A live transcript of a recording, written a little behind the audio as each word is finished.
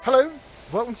Hello,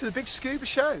 welcome to the Big Scuba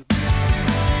Show.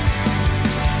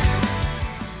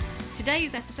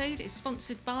 Today's episode is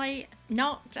sponsored by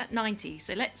Narked at 90,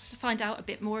 so let's find out a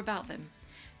bit more about them.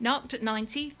 Narked at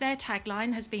 90, their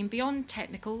tagline has been beyond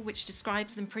technical, which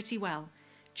describes them pretty well.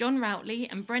 John Routley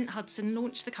and Brent Hudson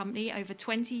launched the company over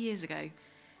 20 years ago.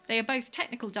 They are both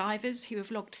technical divers who have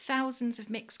logged thousands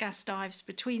of mixed gas dives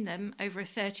between them over a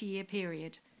 30-year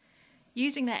period.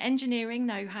 Using their engineering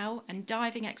know-how and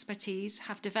diving expertise,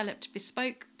 have developed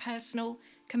bespoke, personal,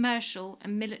 commercial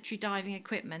and military diving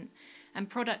equipment and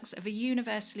products of a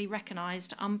universally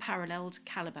recognised, unparalleled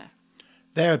calibre.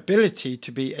 Their ability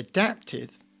to be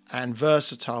adaptive and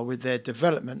versatile with their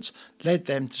developments led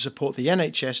them to support the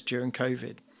NHS during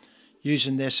COVID.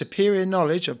 Using their superior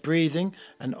knowledge of breathing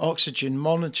and oxygen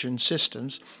monitoring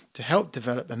systems to help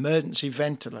develop emergency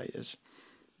ventilators.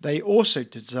 They also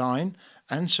design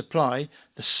and supply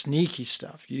the sneaky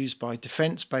stuff used by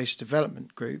defence-based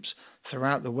development groups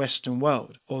throughout the Western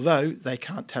world, although they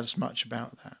can't tell us much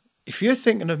about that. If you're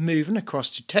thinking of moving across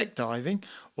to tech diving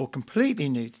or completely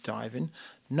new to diving,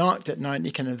 Narked at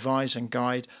 90 can advise and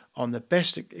guide on the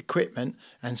best equipment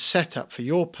and setup for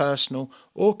your personal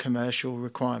or commercial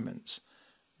requirements.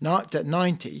 Narked at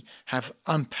 90 have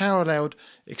unparalleled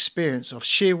experience of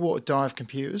shearwater dive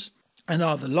computers and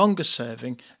are the longest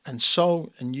serving and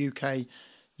sole and UK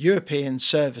European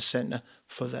service centre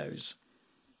for those.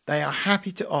 They are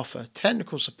happy to offer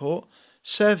technical support,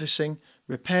 servicing,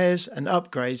 repairs and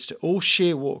upgrades to all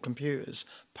shearwater computers,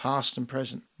 past and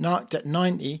present. Narked at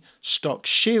 90 stock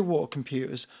shearwater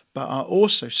computers but are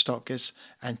also stockists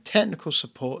and technical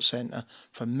support centre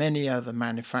for many other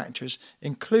manufacturers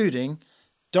including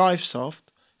Divesoft,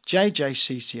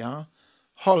 JJCCR,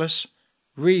 Hollis,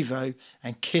 Revo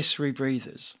and Kiss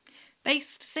Rebreathers.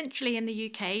 Based centrally in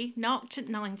the UK, Narked at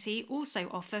 90 also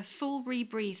offer full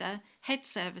rebreather head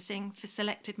servicing for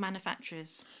selected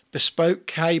manufacturers. Bespoke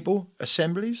cable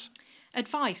assemblies.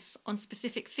 Advice on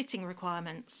specific fitting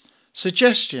requirements.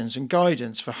 Suggestions and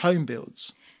guidance for home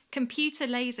builds. Computer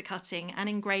laser cutting and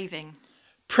engraving.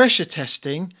 Pressure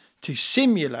testing to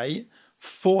simulate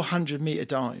 400-metre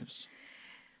dives.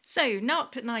 So,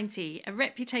 Narked at 90, a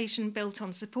reputation built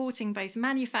on supporting both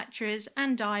manufacturers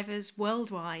and divers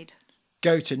worldwide.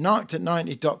 Go to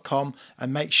narkedat90.com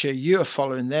and make sure you are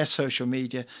following their social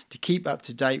media to keep up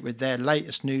to date with their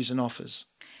latest news and offers.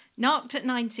 Narked at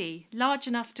 90, large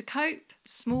enough to cope,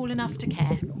 small enough to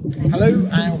care. Hello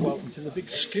and welcome to the Big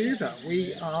Scuba.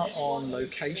 We are on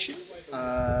location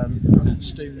at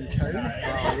Stoney Cove,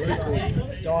 our local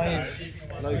dive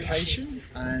location,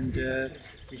 and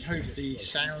we hope the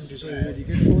sound is all really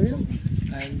good for you.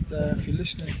 And if you're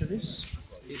listening to this,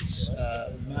 it's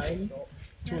May.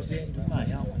 Towards the end of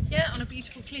May, aren't we? Yeah, on a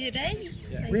beautiful clear day.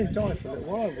 Yeah, we didn't dive for a little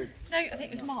while. No, I think it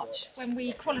was March when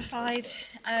we qualified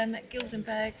at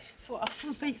Gildenberg for our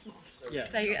full face masks. Yeah.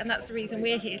 So, and that's the reason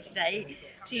we're here today,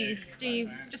 to do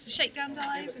just a shakedown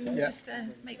dive and just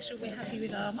make sure we're happy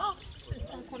with our masks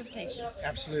since our qualification.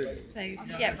 Absolutely. So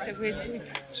yeah, so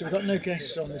we've got no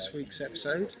guests on this week's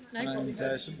episode, and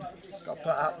so got put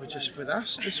up with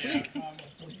us this week.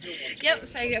 Yep.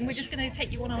 So and we're just going to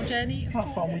take you on our journey.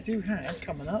 Apart from we do have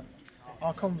coming up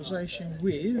our conversation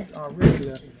with our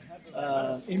regular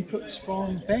inputs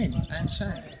from Ben and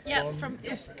Sam. Yeah, from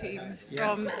IFCOOM,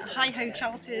 from Hi-Ho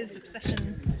Charters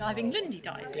Obsession Diving Lundy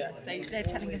Dive. Yeah. So they're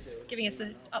giving us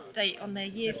an update on their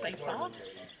year so far.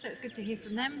 So it's good to hear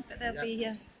from them, but they'll be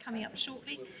coming up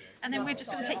shortly. And then we're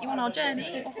just going to take you on our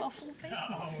journey of our full face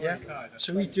mask. Yeah.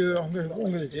 So I'm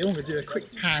going to do a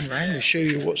quick pan round to show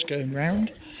you what's going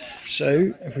round.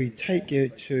 So if we take you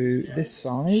to this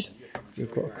side,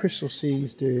 we've got Crystal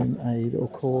Seas doing a little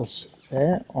course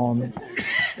there on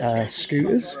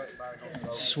scooters.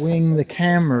 Swing the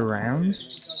camera around.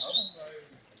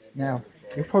 Now,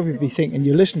 you'll probably be thinking,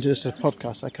 you're listening to this as a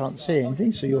podcast, I can't see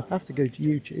anything, so you'll have to go to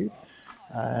YouTube.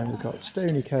 We've got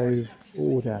Stoney Cove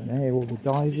all down there, all the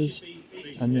divers,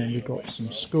 and then we've got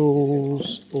some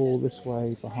schools all this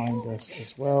way behind us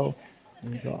as well.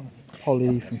 And we've got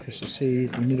Polly from Crystal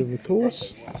Seas in the middle of the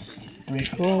course.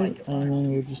 Okay, and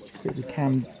then we'll just quickly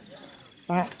cam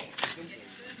back.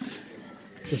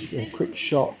 Just a quick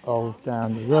shot of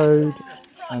down the road,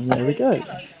 and there we go.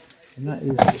 And that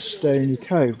is Stoney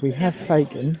Cove. We have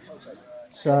taken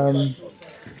some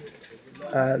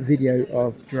video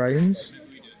of drones,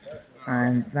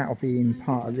 and that'll be in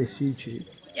part of this YouTube.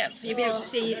 Yeah, so you'll be able to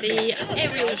see the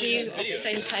aerial view of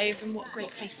Stoney Cove and what a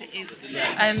great place it is.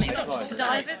 It's not just for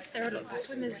divers, there are lots of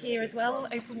swimmers here as well,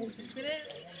 open water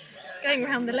swimmers, going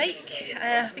around the lake.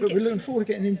 But we're looking forward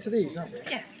to getting into these, aren't we?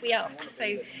 Yeah, we are. So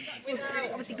we've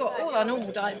obviously got all our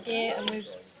normal dive gear, and we've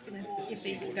going to give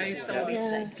these a go solely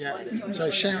today. Yeah. So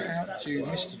shout out to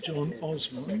Mr. John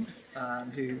Osmond,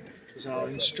 who was our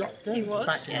instructor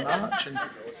back in March and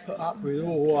put up with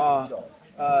all our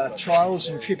trials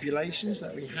and tribulations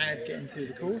that we had getting through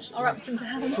the course. Our ups and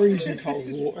downs. Freezing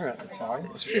cold water at the time.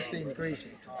 It was 15 degrees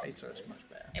here today, so it's much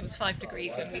better. It was 5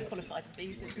 degrees when we qualified for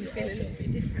these. It's going to feel a little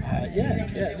bit different.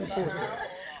 Yeah, look forward to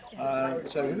it.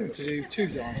 So we're going to do 2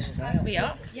 dives today. We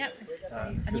are, yep.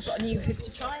 And you've got a new hood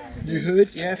to try? New hood,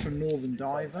 from Northern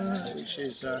Diver, which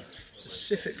is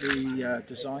specifically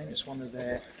designed. It's one of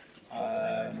their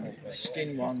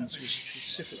skin ones, was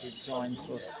specifically designed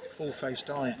for full face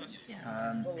diving.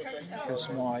 Because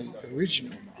my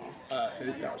original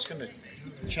hood, that was going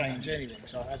to change anyway,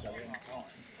 so I had that one time.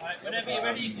 Whenever you're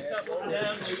ready, you can start putting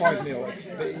down. It's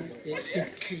 5mm, but it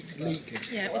did keep leaking.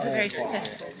 Yeah, it wasn't very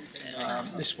successful.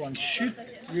 This one should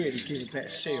really give a better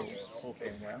seal, all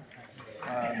being well.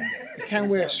 You can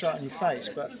wear it straight on your face,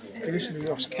 but if you listen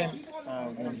to Ross Kemp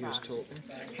when he was talking,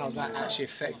 how that actually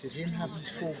affected him, having his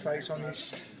full face on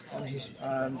his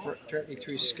directly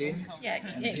through his skin,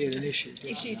 and he had an issue.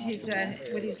 Issued his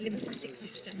with his lymphatic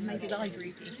system, made his eye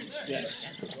droopy.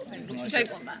 Yes. You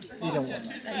don't want that. You don't want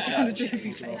that. No, you don't want a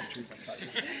droopy face.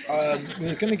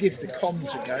 We're going to give the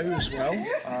comms a go as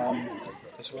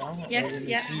well. Yes,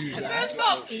 yeah. Use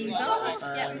that. Ease up.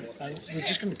 And we're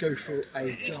just going to go for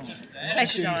a dive.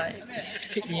 Pleasure dive.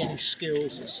 Particularly any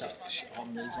skills as such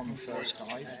on the first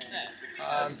dive.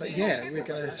 But yeah, we're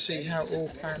going to see how it all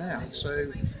pan out.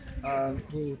 So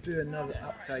we'll do another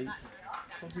update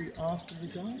probably after the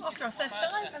dive. After our first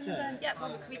dive,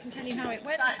 and we can tell you how it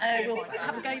went. We'll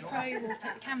have a GoPro, we'll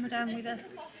take the camera down with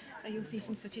us. So you'll see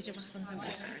some footage of us underwater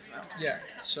as well. Yeah,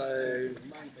 so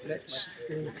let's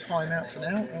time out for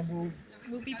now and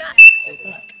we'll be back.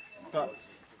 But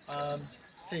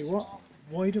tell you what,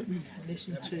 why don't we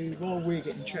listen to, while we're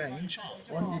getting changed,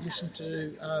 why don't we listen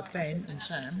to Ben and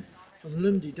Sam from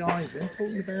Lundy Diving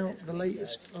talking about the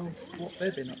latest of what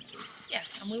they've been up to. Yeah,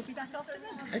 and we'll be back after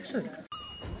that. Excellent.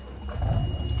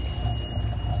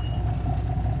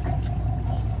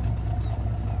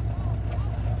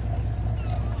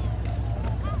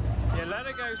 Yeah, let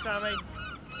it go, Sammy.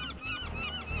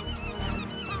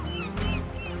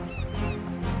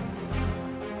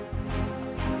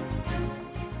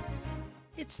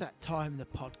 It's that time in the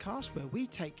podcast where we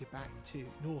take you back to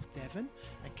North Devon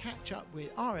and catch up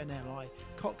with RNLI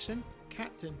coxswain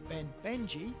Captain Ben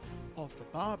Benji of the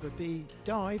Barbara B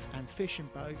Dive and Fishing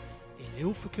Boat in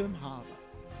Ilfracombe Harbour.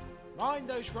 Mind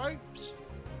those ropes!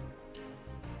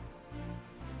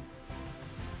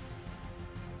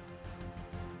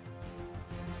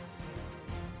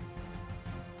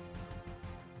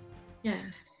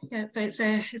 Yeah. So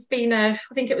it's been I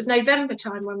think it was November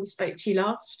time when we spoke to you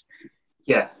last.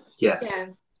 Yeah.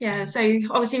 So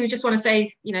obviously we just want to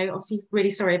say, obviously really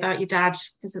sorry about your dad,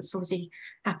 because it's obviously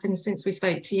happened since we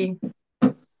spoke to you.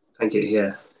 Thank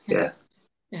you. Yeah.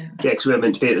 Because we were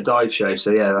meant to be at the dive show,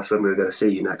 so that's when we were going to see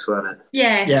you next, weren't it?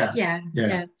 Yes.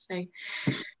 Yeah. So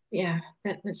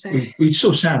We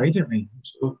saw Sammy, didn't we?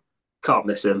 Can't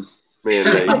miss him. Me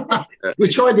and Lee. We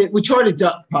tried to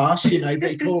duck past, but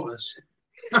he caught us.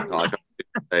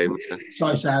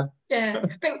 Sorry, Sam. Yeah.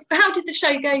 But how did the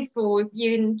show go for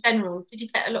you in general? Did you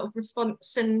get a lot of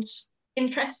response and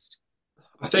interest?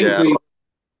 I think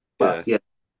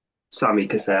Sammy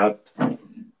can say.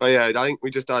 I think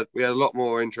we had a lot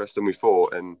more interest than we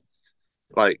thought, and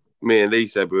like me and Lee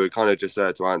said, we were kind of just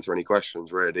there to answer any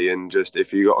questions really, and just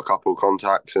if you got a couple of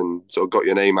contacts and sort of got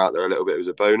your name out there a little bit, it was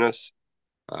a bonus.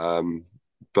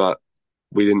 But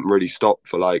we didn't really stop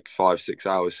for like 5-6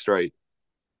 hours straight.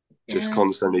 Just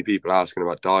constantly people asking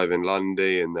about diving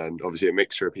Lundy, and then obviously a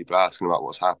mixture of people asking about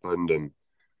what's happened, and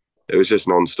it was just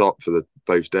non-stop for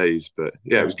both days. But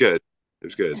it was good. It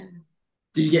was good.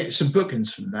 Did you get some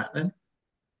bookings from that then?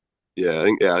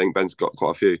 I think Ben's got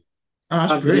quite a few. Oh,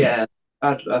 that's brilliant.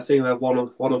 I think we had one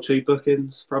or two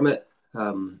bookings from it.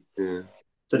 So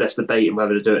that's debating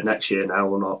whether to do it next year now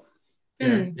or not.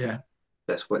 Yeah.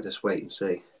 Just wait and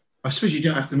see. I suppose you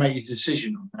don't have to make your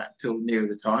decision on that till near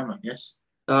the time, I guess.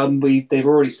 They've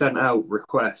already sent out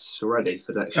requests already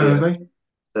for next year. Have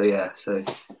they? So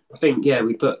I think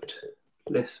we booked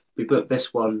this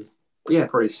one.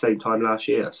 Probably the same time last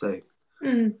year. So,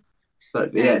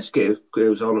 but it's good. It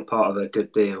was on a part of a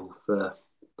good deal for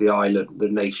the island, the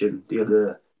nation,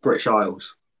 the British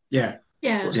Isles. Yeah.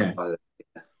 It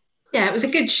was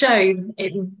a good show,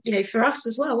 for us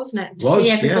as well, wasn't it? To see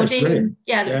everybody.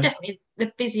 It was definitely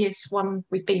the busiest one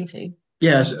we've been to.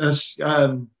 Yeah,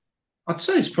 I'd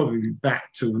say it's probably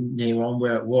back to near on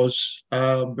where it was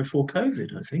before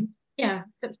COVID, I think. Yeah,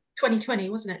 2020,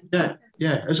 wasn't it?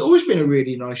 Yeah. It's always been a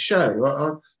really nice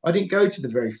show. I didn't go to the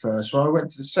very first one. I went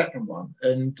to the second one,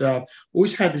 and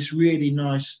always had this really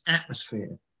nice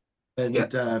atmosphere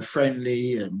and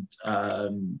friendly, and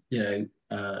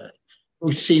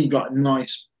always seemed like a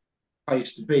nice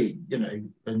place to be,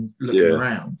 and looking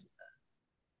around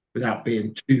without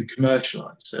being too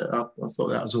commercialised. So I thought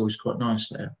that was always quite nice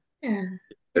there. Yeah.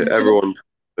 Everyone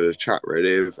a chat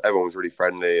really. Everyone was really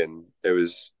friendly, and it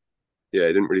was it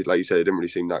didn't really, like you said, it didn't really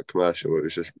seem that commercial. It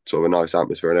was just sort of a nice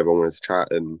atmosphere, and everyone wanted to chat,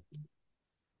 and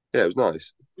it was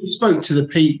nice. We spoke to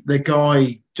the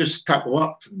guy just a couple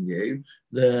up from you.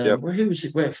 Who was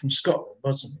it? Where from Scotland,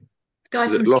 wasn't he? The guy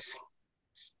from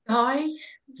Sky.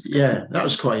 Yeah, that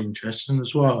was quite interesting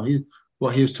as well. He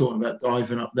was talking about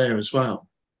diving up there as well.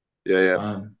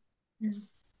 Yeah.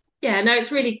 No,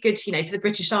 it's really good, for the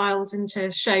British Isles, and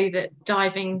to show that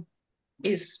diving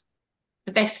is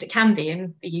the best it can be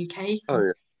in the UK. Oh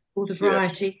yeah. All the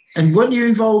variety. And weren't you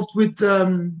involved with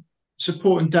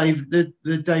supporting the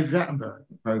David Attenborough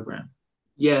program?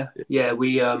 Yeah.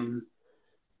 We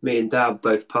me and Dad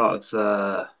both part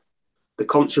of the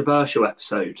controversial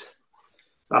episode.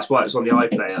 That's why it's on the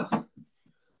iPlayer.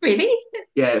 Really?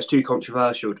 Yeah, it was too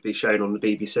controversial to be shown on the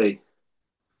BBC.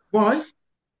 Why?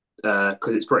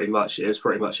 Because it was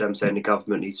pretty much them saying the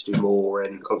government needs to do more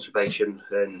in conservation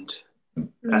and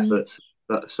efforts,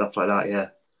 stuff like that. Yeah,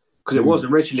 because it was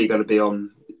originally going to be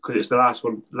on, because it's the last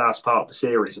part of the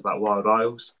series about Wild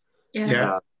Isles.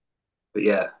 Yeah. But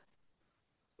yeah,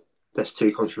 that's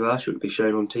too controversial to be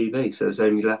shown on TV, so it's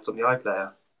only left on the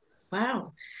iPlayer.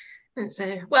 Wow.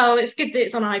 Well, it's good that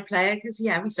it's on iPlayer, because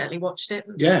we certainly watched it.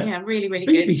 Really, really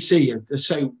good. BBC are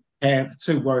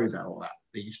so worried about all that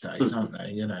these days, aren't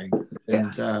they? And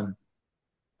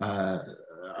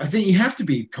I think you have to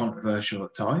be controversial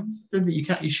at times. I don't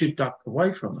think you should duck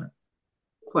away from it.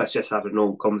 Well, it's just having a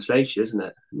normal conversation, isn't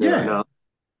it? Yeah. To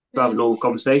have a normal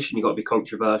conversation, you've got to be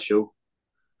controversial.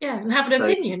 Yeah, and have an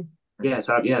opinion. Yeah,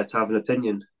 to have an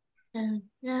opinion.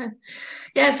 Yeah.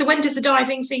 So when does the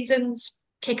diving seasons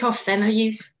kick off then? Are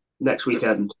you next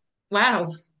weekend?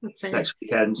 Wow. Next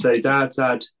weekend. So Dad's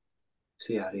had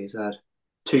he's had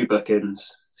 2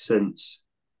 bookings since.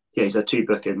 Yeah, he's had 2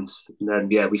 bookings, and then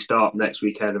we start next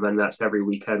weekend, and then that's every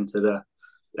weekend to the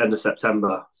end of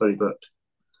September, fully booked.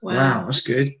 Wow, that's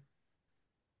good.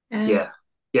 Yeah.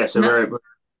 So we're in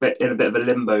a bit of a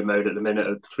limbo mode at the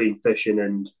minute between fishing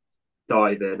and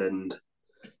diving, and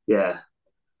Well,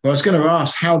 I was going to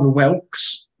ask how the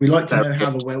whelks. We like to know how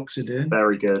the whelks are doing.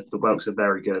 Very good. The whelks are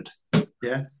very good.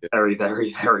 Yeah. Very,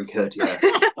 very, very good.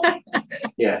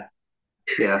 Yeah.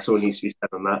 Yeah, that's all needs to be said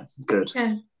on that. Good.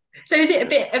 Yeah. So is it a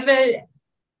bit of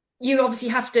you obviously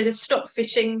have to stop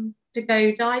fishing to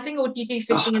go diving, or do you do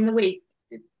fishing in the week?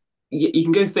 You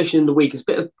can go fishing in the week. It's a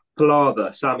bit of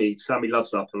palaver. Sammy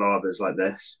loves our palavers like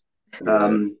this.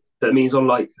 That means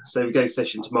so we go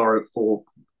fishing tomorrow at 4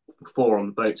 on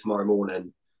the boat tomorrow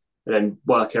morning, and then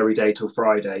work every day till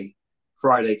Friday.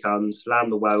 Friday comes,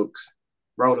 land the whelks,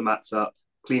 roll the mats up,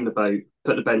 clean the boat,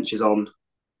 put the benches on.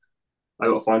 I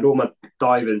got to find all my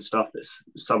diving stuff that's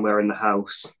somewhere in the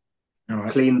house. All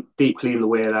right. Deep clean the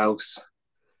wheelhouse,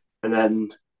 and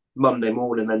then Monday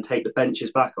morning, then take the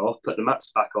benches back off, put the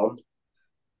mats back on,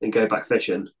 and go back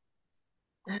fishing.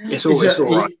 It's all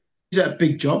right. Is that a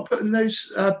big job putting those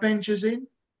benches in?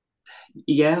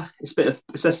 Yeah, it's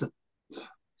just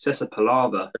a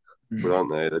palaver. But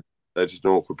aren't they? They're just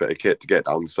an awkward bit of kit to get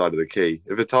down the side of the quay.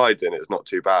 If the tide's in, it's not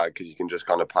too bad because you can just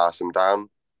kind of pass them down.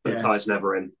 But the tide's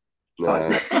never in.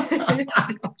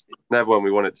 Never when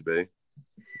we want it to be.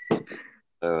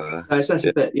 It's just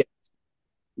a bit. Yeah,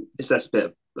 it's just a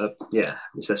bit.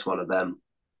 It's just one of them.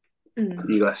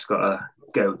 You guys got to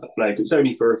go with the flow. It's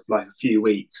only for a few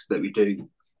weeks that we do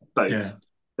both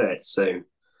bits. So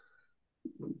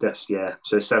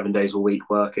so 7 days a week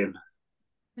working.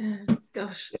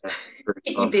 Gosh, Yeah,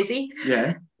 you busy?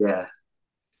 Yeah.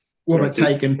 What about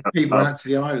taking people out to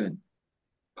the island?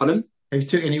 Pardon? Have you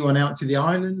took anyone out to the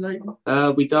island lately?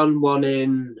 We done a run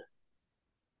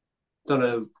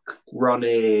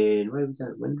in. Where did we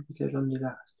go? When did we go to Lundy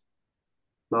last?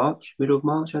 March, middle of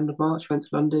March, end of March. Went to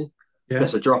Lundy. Yeah.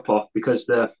 That's a drop off because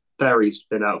the ferry's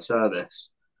been out of service.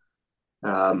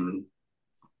 And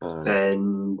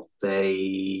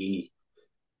they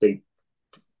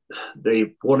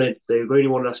only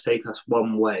wanted us to take us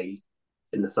one way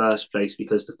in the first place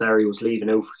because the ferry was leaving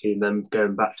Ilfracombe and then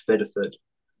going back to Bideford,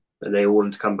 and they all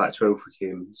wanted to come back to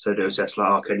Ilfracombe. So it was just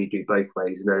like, can you do both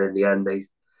ways? And then in the end, I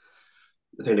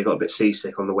think they got a bit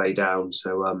seasick on the way down.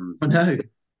 So I know.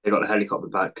 They got the helicopter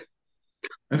back.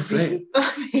 Oh, flip.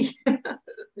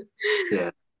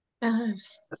 Yeah.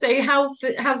 So how's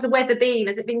the weather been?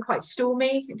 Has it been quite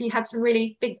stormy? Have you had some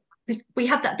really big? We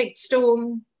had that big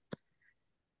storm a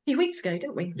few weeks ago,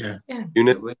 didn't we? Yeah.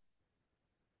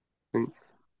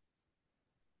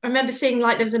 I remember seeing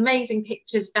like there was amazing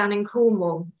pictures down in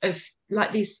Cornwall of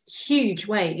like these huge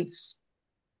waves.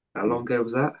 How long ago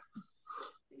was that?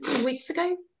 A few weeks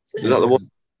ago. Was that the one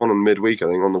on midweek? I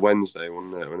think on the Wednesday,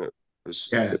 wasn't it? When it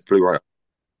flew right.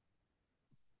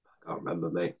 I can't remember,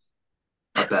 mate.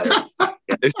 I bet.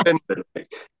 It's been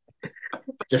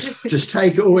just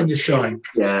take it all in your stride.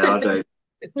 Yeah, I know.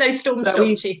 No storm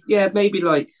stopped you. Yeah, maybe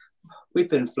like we've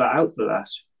been flat out for the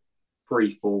last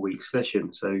 3-4 weeks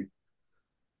fishing, so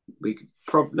we could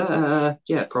probably 3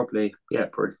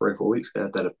 or 4 weeks ago. I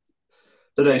don't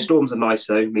know. Storms are nice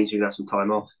though. Means you can have some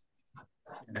time off.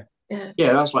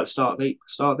 Yeah, that's like start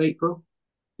of April.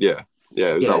 Yeah,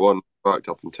 it was that one worked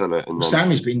up until it. And then...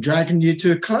 Sammy's been dragging you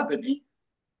to a club, hasn't he?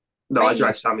 No, I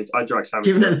drag Sammy.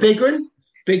 Giving it the big one.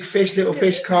 Big fish, little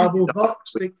fish, cardboard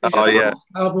box. Big fish,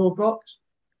 cardboard box.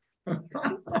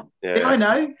 Yeah, I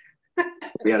know.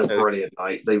 We had a brilliant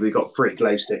night. We got 3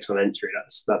 glow sticks on entry.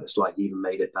 That's like even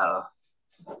made it better.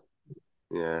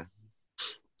 Yeah.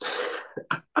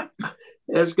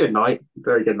 It was a good night.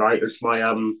 Very good night. It was my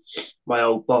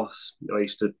old boss I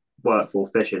used to work for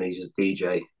fishing. He's a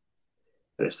DJ,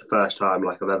 and it's the first time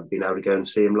like I've ever been able to go and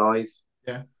see him live.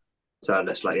 Yeah. So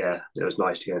that's like it was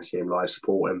nice to go and see him live,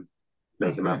 support him,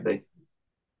 make him happy.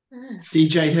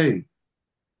 DJ who?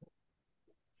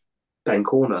 Ben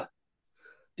Corner.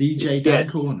 DJ Dan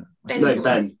Corner. No,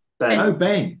 Ben. Oh,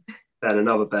 Ben. Ben,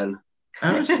 another Ben.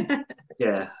 Oh, is it?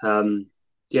 Yeah.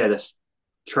 That's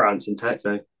trance and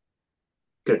techno.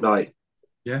 Good night.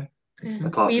 Yeah.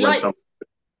 Apart from when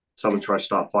someone tried to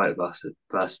start a fight with us at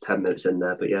first 10 minutes in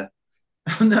there, but yeah.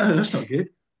 Oh, no, that's not good.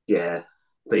 Yeah.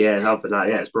 But yeah, other than that,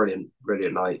 it's brilliant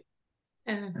night.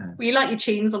 Well, you like your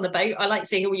tunes on the boat. I like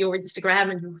seeing all your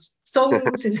Instagram and your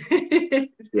songs. And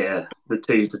yeah,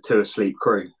 the two asleep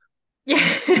crew. Yeah,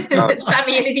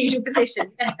 Sammy in his usual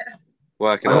position.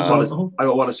 Working I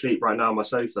got one asleep right now on my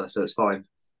sofa, so it's fine.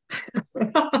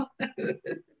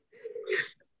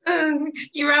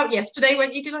 You were out yesterday,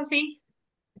 weren't you? Did I see?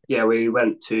 Yeah, we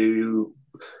went to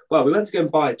go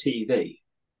and buy a TV.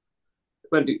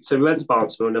 So we went to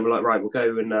Barnstable, and then we're like, right, we'll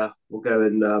go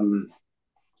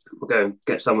and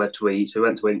get somewhere to eat. So we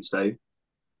went to Insto, and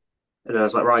then I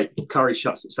was like, right, curry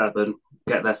shuts at 7.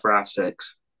 Get there for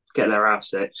 6:30. Get there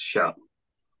 6:30. Shut.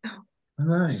 Oh,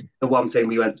 no. The one thing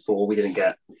we went for, we didn't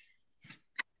get.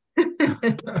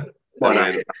 That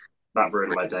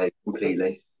ruined my day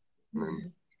completely.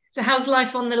 So how's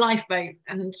life on the lifeboat?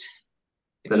 And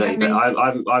I've been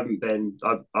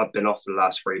off for the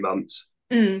last 3 months.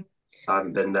 I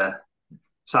haven't been there.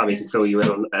 Sammy can fill you in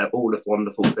on all the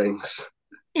wonderful things.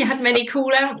 You had many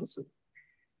call outs?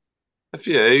 A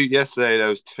few. Yesterday there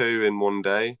was 2 in one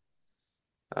day.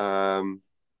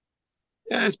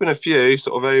 It's been a few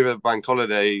sort of over bank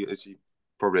holiday, as you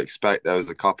probably expect. There was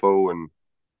a couple, and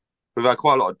we've had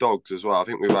quite a lot of dogs as well. I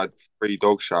think we've had 3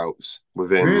 dog shouts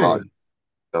within falling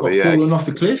off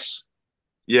the cliffs.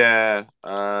 Yeah,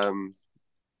 only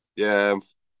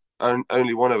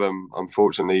one of them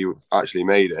unfortunately actually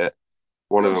made it.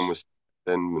 One of them was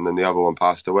and then the other one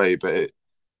passed away. But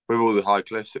with all the high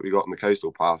cliffs that we got on the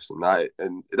coastal paths and that,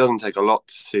 and it doesn't take a lot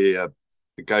to see a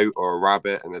goat or a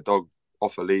rabbit and a dog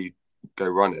off a lead go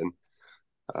running.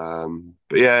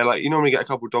 But yeah, like you normally get a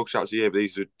couple of dog shouts a year, but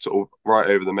these were sort of right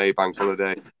over the May bank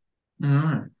holiday.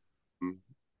 Right.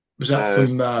 Was that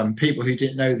from people who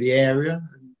didn't know the area?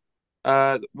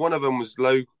 One of them was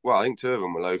local. Well, I think 2 of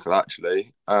them were local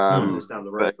actually. Just down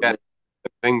the road. Again,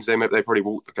 things they probably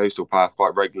walk the coastal path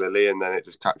quite regularly, and then it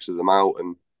just catches them out,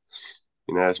 and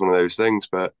it's one of those things.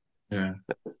 But yeah,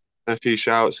 a few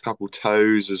shouts, a couple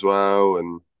toes as well,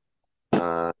 and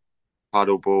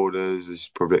paddle boarders, as you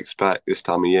probably expect this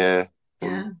time of year.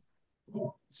 Yeah.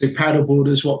 So paddle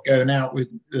boarders, going out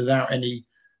without any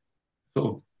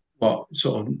sort of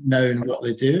knowing what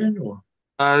they're doing, or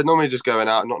normally just going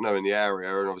out, not knowing the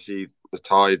area, and obviously the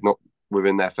tide not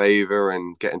within their favour,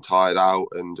 and getting tired out,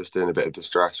 and just in a bit of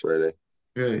distress, really.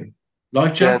 Really,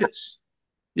 life jackets.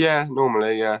 Yeah,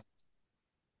 normally, yeah.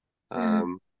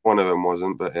 One of them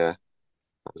wasn't, but yeah,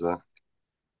 that was that.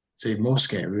 It's even more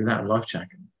scary without a life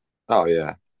jacket. Oh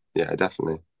yeah,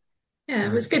 definitely. Yeah,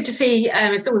 it was good to see.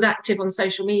 It's always active on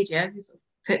social media. You sort of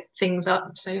put things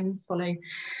up, so follow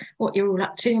what you're all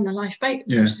up to on the lifeboat,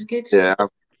 which is good. Yeah, our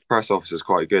press officer's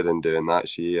quite good in doing that.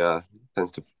 She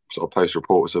tends to sort of post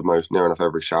reports of near enough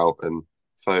every shout and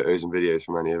photos and videos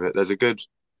from any of it. There's a good,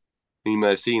 you may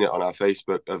have seen it on our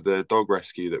Facebook, of the dog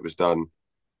rescue that was done.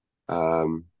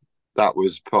 that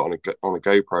was put on a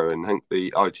GoPro, and I think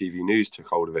the ITV News took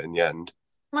hold of it in the end.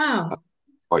 Wow.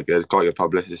 Quite good, quite good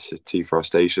publicity for our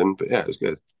station, but yeah, it was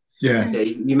good. Yeah.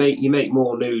 You make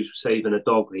more news saving a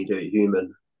dog than you do a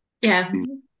human. Yeah.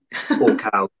 Or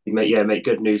cow. You make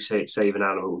good news saving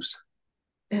animals.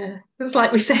 Yeah. It's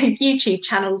like we say, YouTube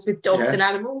channels with dogs and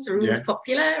animals are always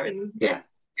popular, and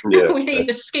we need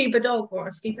a scuba dog or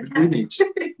a scuba cat.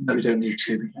 No, we don't need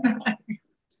scuba cat.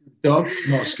 Dog,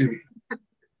 not a scuba.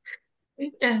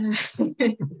 Yeah.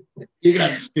 You can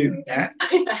have a scuba cat.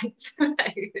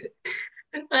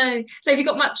 So have you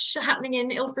got much happening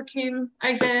in Ilfracombe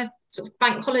over sort of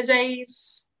bank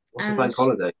holidays? What's a bank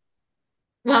holiday?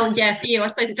 Well, yeah, for you, I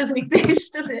suppose it doesn't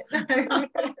exist, does it? I don't know.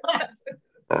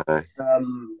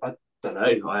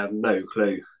 I have no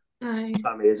clue. No.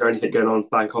 Sammy, is there anything going on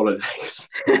bank holidays?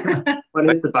 When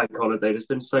is the bank holiday? There's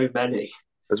been so many.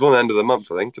 There's one end of the month,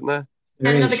 I think, isn't there?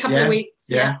 Another couple of weeks.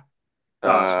 Yeah.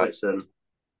 Switzerland.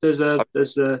 There's a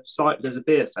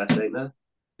beer fest, ain't there?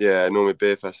 Yeah, normally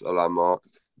beer fest at the Landmark.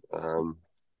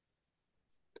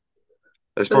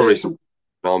 There's probably some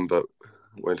on, but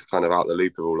we're kind of out the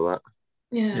loop of all of that.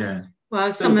 Yeah. Well,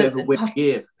 it's a bit of a weird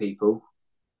year for people.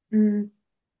 Yeah,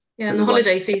 and the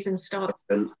holiday season starts.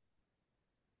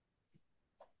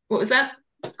 What was that?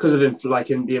 Because of in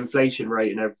the inflation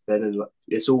rate and everything, and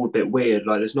it's all a bit weird.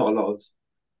 Like there's not a lot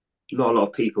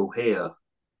of people here.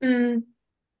 Yeah.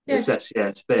 It's a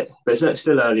bit, but it's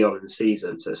still early on in the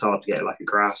season, so it's hard to get like a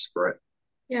grasp for it.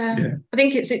 Yeah. I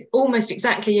think it's almost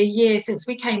exactly a year since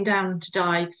we came down to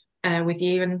dive with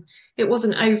you, and it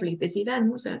wasn't overly busy then,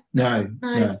 was it? No.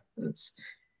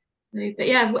 But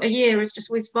yeah, a year has just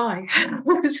whizzed by.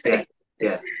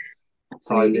 Yeah.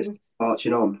 Time is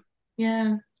marching on.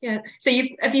 Yeah. So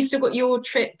have you still got your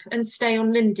trip and stay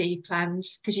on Lundy planned?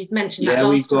 Because you'd mentioned that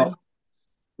last time.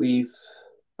 When's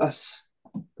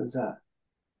that?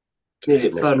 Nearly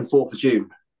 3rd and 4th of June.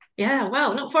 Yeah,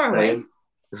 well, not far away.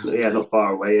 Yeah, not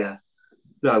far away, yeah.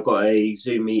 No, I've got a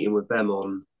Zoom meeting with them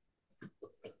on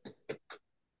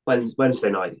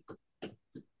Wednesday night.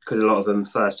 Because a lot of them,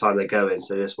 first time they're going,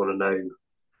 so they just want to know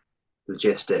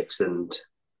logistics and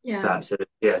that. So,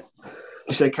 yeah.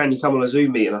 She said, can you come on a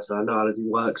Zoom meeting? I said, I know how to do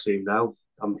work Zoom now.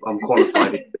 I'm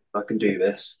qualified. I can do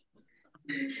this.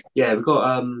 Yeah, we've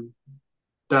got...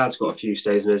 Dad's got a few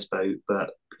stays in his boat,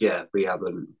 but yeah, we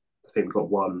haven't. I think we've got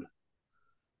one.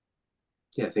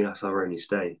 Yeah, I think that's our only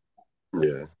stay.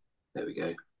 Yeah. There we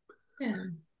go. Yeah.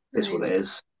 That's what it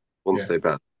is. One stay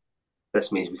back.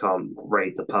 This means we can't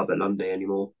raid the pub at Lundy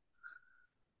anymore.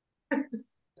 So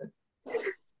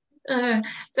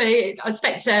I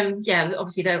expect,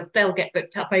 obviously they'll get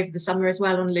booked up over the summer as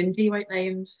well on Lundy, won't they?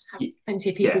 And have plenty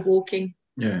of people walking.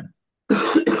 Yeah.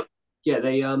 Yeah,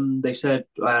 they said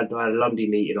I had a Lundy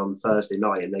meeting on Thursday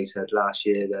night, and they said last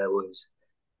year there was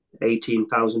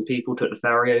 18,000 people took the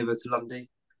ferry over to Lundy.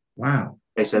 Wow.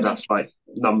 They said that's like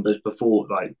numbers before,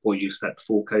 like what you expect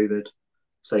before COVID.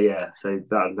 So yeah,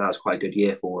 that was quite a good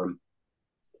year for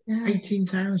them.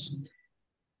 18,000.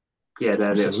 Yeah,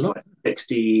 then it was like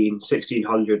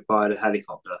 1,600 via the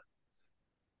helicopter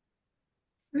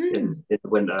in the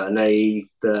winter, and it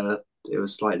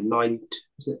was like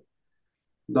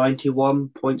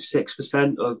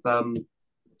 91.6% of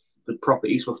the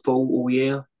properties were full all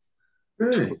year.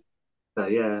 Really? So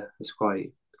yeah, it's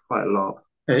quite a lot.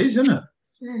 It is, isn't it?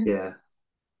 Yeah.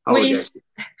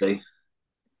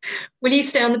 Will you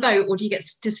stay on the boat, or do you get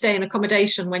to stay in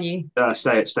accommodation when you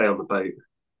stay on the boat?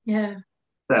 Yeah.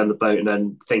 Stay on the boat and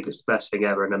then think it's the best thing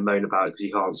ever, and then moan about it because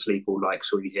you can't sleep all night.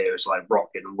 So all you hear is like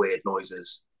rocking and weird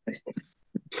noises.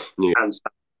 And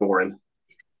boring.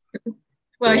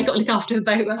 Well, you've got to look after the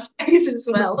boat, I suppose, as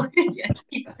well. Yeah,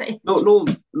 keep it safe.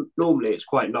 Normally, it's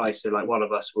quite nice. So, like, one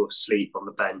of us will sleep on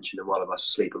the bench and then one of us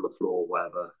will sleep on the floor,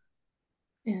 whatever.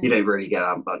 Yeah. You don't really get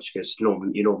that much because you're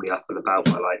normally up and about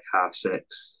by like 6:30,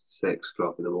 6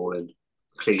 o'clock in the morning,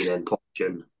 cleaning,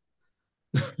 polishing,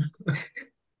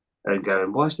 and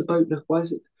going, why is it?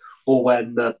 Or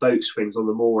when the boat swings on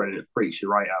the mooring and it freaks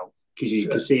you right out because you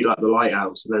can see like the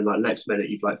lighthouse, and then like next minute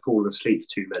you've like fallen asleep for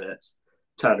 2 minutes.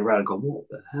 Turn around and gone, what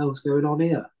the hell's going on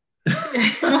here?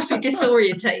 It must be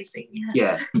disorientating.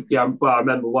 Yeah. Well, I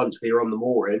remember once we were on the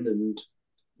mooring, and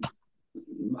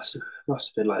must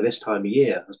have been like this time of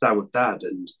year. I was down with Dad,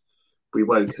 and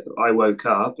I woke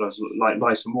up, and I was like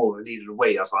nice and warm. I needed a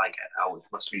wee. I was like, get out with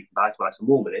my sleeping bag, nice and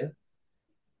warm in here.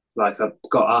 Like I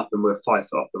got up and we were 5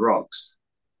 foot off the rocks.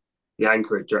 The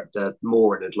anchor the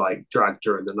mooring had like dragged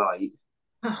during the night.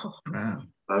 Oh wow.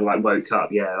 I like woke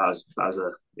up. Yeah, that was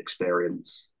a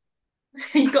experience.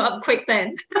 You got up quick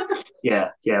then.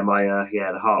 Yeah. My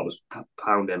the heart was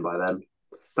pounding by then.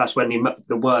 That's when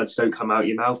the words don't come out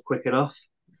your mouth quick enough.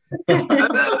 Dad,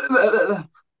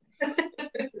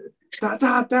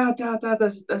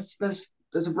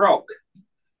 there's a rock.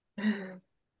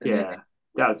 Yeah,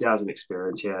 that's an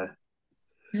experience. Yeah.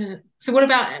 So, what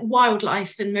about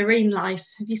wildlife and marine life?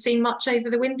 Have you seen much over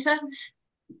the winter?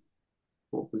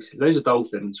 Loads of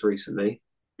dolphins recently.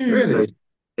 Really?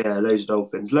 Loads of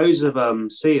dolphins. Loads of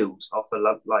seals off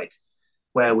the like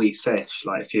where we fish,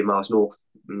 like a few miles north,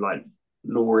 like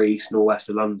northeast, northwest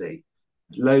of Lundy.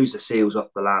 Loads of seals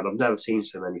off the land. I've never seen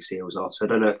so many seals off. So I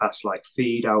don't know if that's like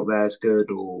feed out there is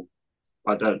good or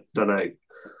I don't know.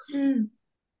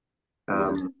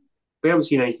 We haven't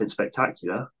seen anything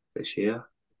spectacular this year.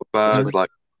 Birds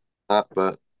like that,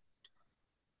 but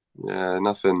yeah,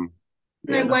 nothing.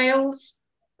 No whales.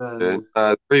 The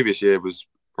previous year was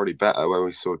probably better when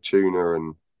we saw tuna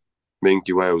and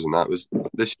minke whales, and that was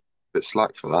this year a bit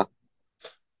slack for that.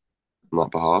 On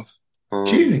that behalf,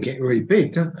 tuna get really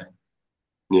big, don't they?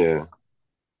 Yeah.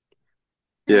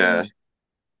 Yeah.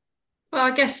 Well,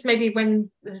 I guess maybe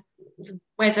when the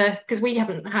weather, because we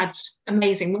haven't had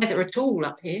amazing weather at all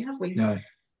up here, have we? No.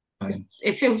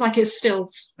 It feels like it's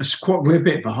still. We're a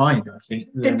bit behind, I think.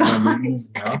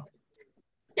 Yeah,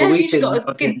 you've got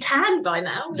a good tan by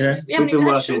now. Yeah. We've been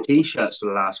working in t-shirts for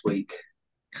the last week.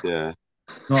 Yeah.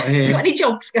 Not here. Got any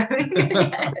jobs going?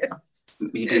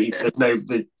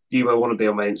 You won't want to be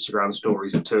on my Instagram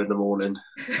stories at 2 a.m.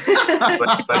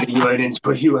 You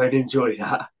won't enjoy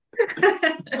that.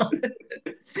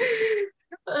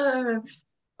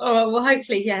 Well,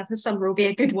 hopefully, the summer will be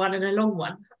a good one and a long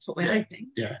one. That's what we're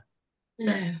hoping. Yeah.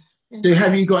 Yeah. So,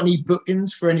 have you got any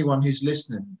bookings for anyone who's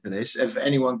listening to this? If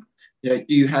anyone, do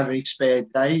you have any spare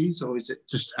days, or is it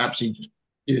just absolutely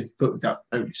booked up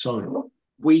totally solid?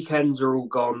 Weekends are all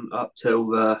gone up till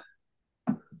the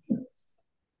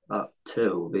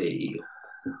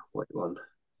wait one.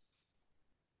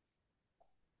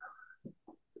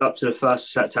 Up to the 1st of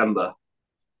September.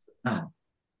 Oh.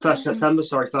 1st September,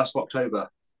 sorry, 1st of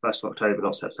October. 1st of October,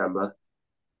 not September.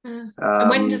 And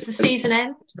when does the season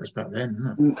end? That's about then,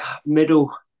 isn't it?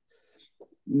 Middle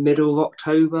of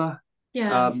October.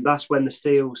 Yeah. That's when the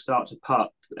seals start to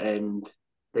pup and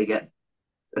they get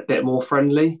a bit more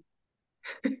friendly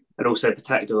and also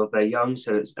protective of their young.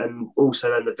 And also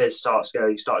then the viz starts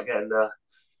going. You start getting the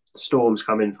storms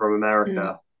coming from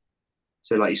America.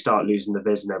 So like you start losing the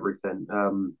viz and everything.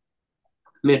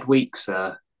 Midweeks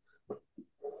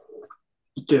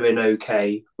doing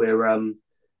okay. We're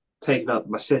taking up.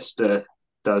 My sister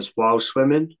does wild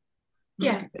swimming.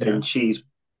 Yeah. And she's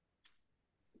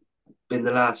in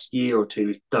the last year or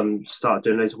two started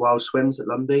doing loads of wild swims at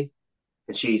Lundy,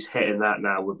 and she's hitting that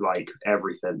now with like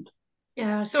everything.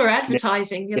 Yeah, I saw her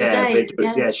advertising the other day.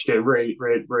 She's doing really,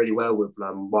 really, really well with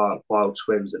wild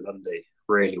swims at Lundy.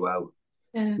 Really well.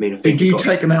 Yeah. I mean, do you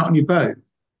take them out on your boat?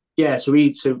 Yeah, so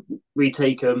we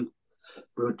take them.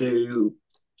 We'll do,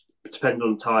 depending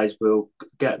on the tides, we'll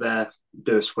get there,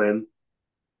 do a swim,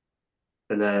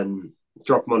 and then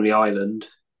drop them on the island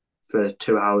for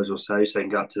 2 hours or so they can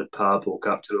go up to the pub or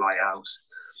go up to the lighthouse.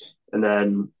 And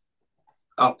then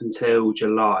up until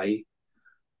July,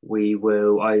 we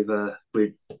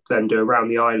then do a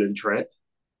round the island trip.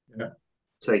 Yeah.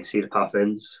 So they can see the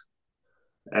puffins.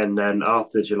 And then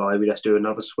after July, we just do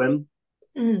another swim.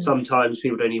 Sometimes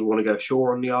people don't even want to go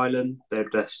ashore on the island. They'll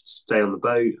just stay on the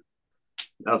boat.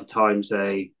 Other times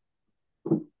they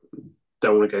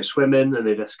don't want to go swimming and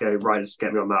they just go, right, just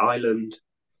get me on that island.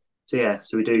 So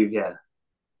we do,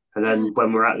 and then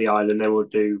when we're at the island, then we'll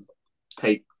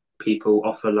take people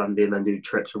off of Lundy and then do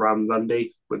trips around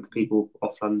Lundy with the people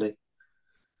off Lundy.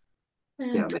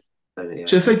 So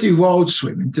if they do wild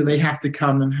swimming, do they have to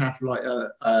come and have like a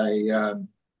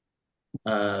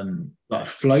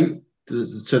float?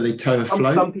 So they tow a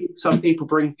float? Some people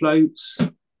bring floats.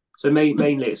 So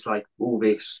mainly it's like all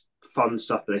this fun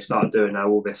stuff that they start doing now,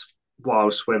 all this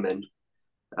wild swimming.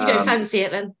 You don't fancy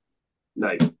it then?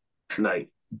 No. Me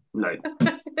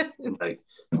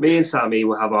and Sammy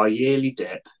will have our yearly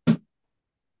dip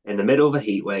in the middle of a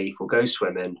heat wave. We'll go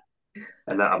swimming,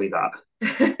 and that'll be that.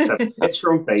 So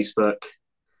picture on Facebook,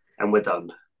 and we're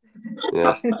done.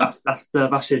 Yeah. That's the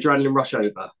adrenaline rush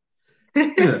over.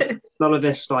 Yeah. None of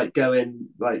this like going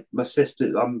like my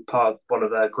sister. I'm part of one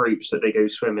of their groups that they go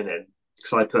swimming in.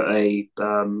 So I put a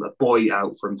buoy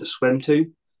out for them to swim to,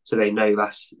 so they know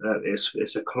that's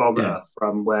it's a kilometre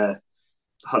from where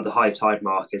the high tide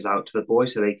mark is out to the buoy,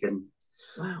 so they can.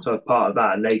 Wow. So part of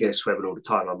that, and they go swimming all the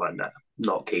time. I'm like, no,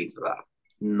 not keen for that.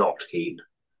 Not keen.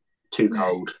 Too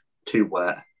cold. Too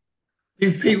wet.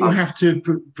 Do people have to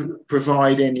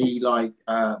provide any like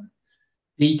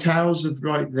details of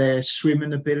like their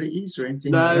swimming abilities or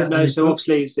anything like No, that? no. So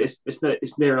obviously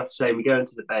it's near enough the same. We go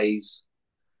into the bays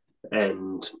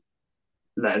and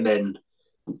let them in.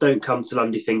 Don't come to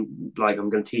Lundy think like I'm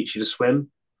going to teach you to swim.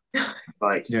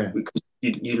 Like Yeah.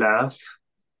 you laugh,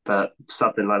 but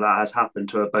something like that has happened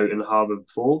to a boat in the harbour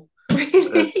before.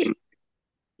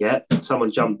 Yeah,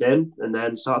 someone jumped in and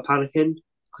then started panicking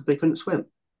because they couldn't swim.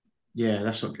 Yeah,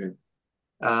 that's not good.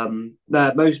 No,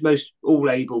 most all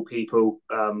able people,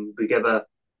 we give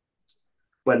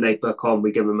when they book on,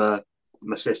 we give them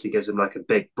my sister gives them like a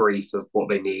big brief of what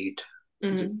they need,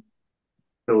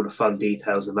 all the fun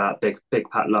details of that, big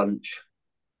pack lunch.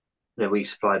 You know, we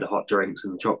supply the hot drinks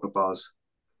and the chocolate bars.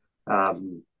 But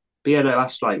yeah, no,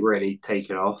 that's like really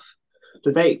taken off.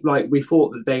 The date, like we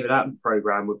thought the David Attenborough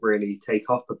program would really take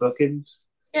off for bookings.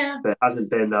 Yeah. But it hasn't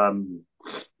been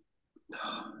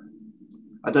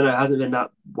I don't know, it hasn't been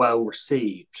that well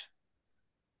received.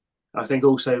 I think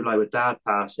also like with Dad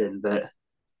passing that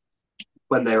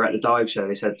when they were at the dive show,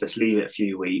 they said just leave it a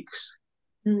few weeks.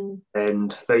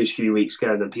 And those few weeks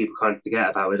go, and then people kind of forget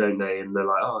about it, don't they? And they're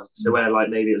like, oh, so where like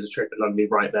maybe it was a trip at Lundy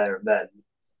right there and then,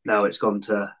 now it's gone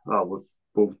to, oh,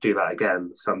 we'll do that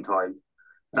again sometime.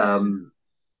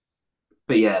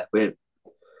 But yeah, we're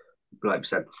like we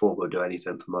said before, we'll do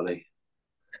anything for money.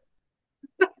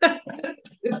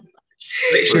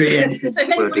 Literally anything. So if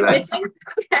anybody's listening,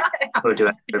 We'll do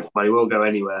anything for money. We'll go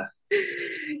anywhere.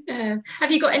 yeah.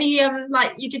 Have you got any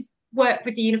like you did work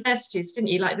with the universities, didn't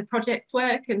you? Like the project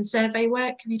work and survey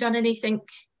work. Have you done anything?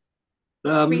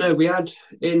 No, we had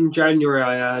in January.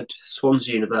 I had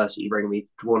Swansea University ring me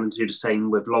wanting to do the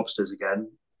same with lobsters again.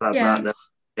 That never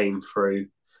came through.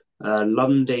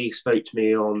 Lundy spoke to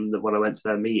me when I went to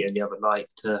their meeting the other night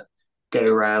to go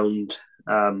around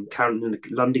counting the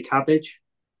Lundy cabbage.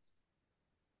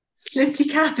 Lundy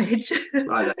cabbage.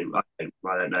 I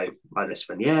don't know. I just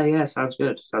went, yeah, sounds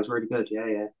good. Sounds really good.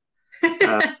 Yeah.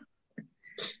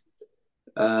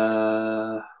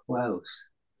 What else?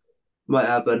 Might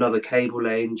have another cable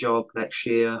laying job next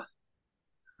year.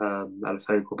 Had a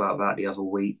phone call about that the other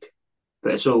week.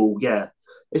 But it's all,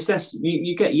 it's just,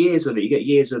 you get years of it. You get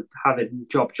years of having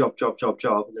job,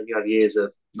 and then you have years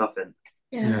of nothing.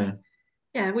 Yeah.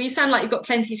 Well, you sound like you've got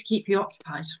plenty to keep you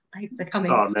occupied. I hope they're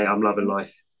coming. Oh, mate, I'm loving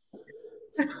life.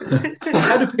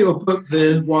 How do people book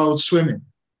the wild swimming?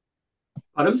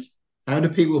 Pardon? How do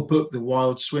people book the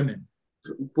wild swimming?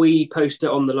 We post it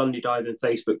on the Lundy Diving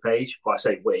Facebook page. Well, I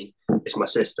say we, it's my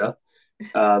sister.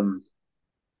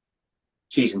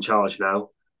 She's in charge now.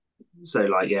 So,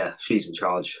 she's in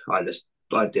charge.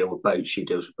 I deal with boats, she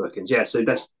deals with bookings. Yeah, so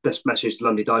let's message the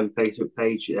Lundy Diving Facebook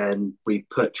page, and we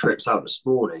put trips out this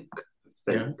morning,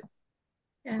 I think.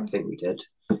 Yeah. I think we did.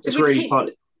 So it's really fun.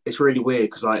 It's really weird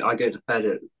because I go to bed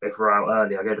if we're out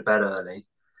early, I go to bed early,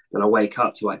 then I wake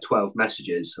up to like 12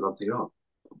 messages, and I'm thinking, oh,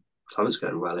 something's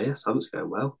going well here, something's going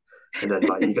well. And then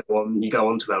you go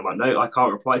on to it, I'm like, no, I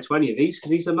can't reply to any of these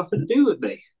because these have nothing to do with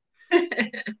me.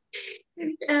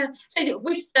 So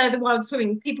with the wild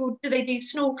swimming, people, do they do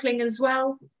snorkeling as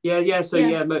well? Yeah. So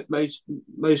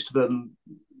most of them,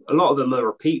 a lot of them are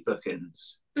repeat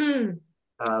bookings. Like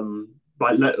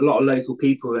a lot of local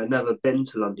people that have never been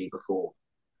to Lundy before.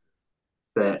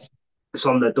 That it's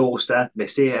on their doorstep. They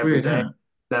see it every day.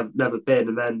 They've never been,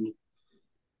 and then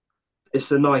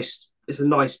it's a nice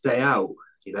day out.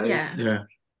 You know. Yeah.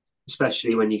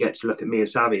 Especially when you get to look at me and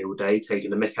Sammy all day taking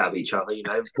the mick out of each other, you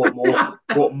know,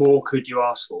 what more could you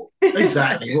ask for?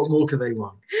 Exactly. What more could they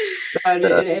want? And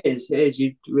it is.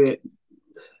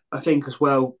 I think as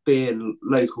well, being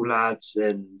local lads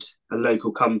and a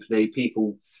local company,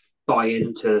 people buy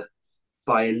into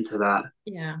that.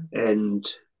 Yeah. And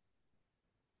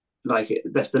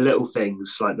that's the little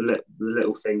things, like the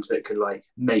little things that can like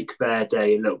make their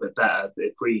day a little bit better.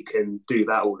 If we can do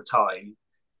that all the time.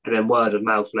 And then word of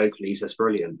mouth locally is just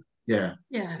brilliant. Yeah.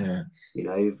 You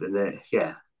know, and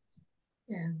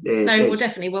No,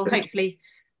 definitely. Well, hopefully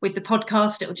with the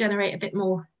podcast, it'll generate a bit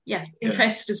more,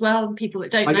 interest as well. And people that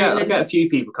don't know. I get a few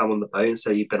people come on the boat and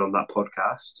say you've been on that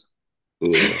podcast.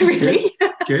 Really?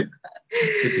 Good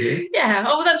to hear. Yeah.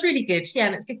 Oh, that's really good. Yeah,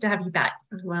 and it's good to have you back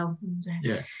as well. And,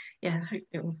 I hope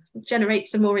it will generate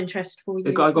some more interest for you.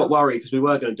 I got worried because we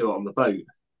were going to do it on the boat.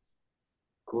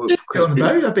 Go on the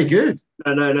boat, that'd be good.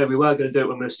 No, we were going to do it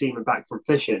when we were steaming back from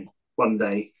fishing one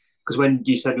day. Because when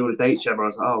you sent me all the dates, Gemma, I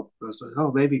was like,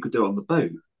 oh, maybe you could do it on the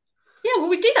boat. Yeah, well,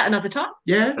 we do that another time.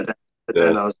 Yeah. But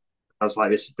then I was like,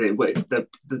 this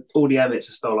all the Emmets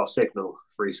have stole our signal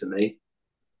recently.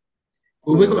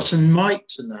 Well, we've got some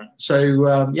mics and that,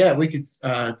 so we could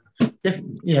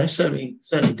certainly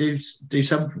do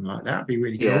something like that. It'd be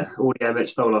really cool. Yeah, all the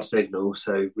Emmets stole our signal,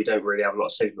 so we don't really have a lot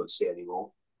of signal to see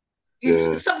anymore.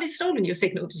 Yeah. Somebody's stolen your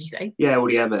signal, did you say? Yeah, all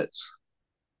the Emmets.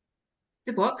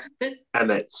 The what? The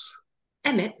Emmets.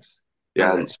 Emmets?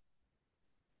 Yeah. Emmets.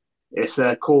 It's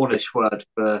a Cornish word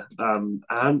for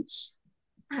ants.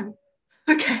 Oh,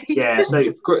 okay. Yeah,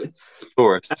 so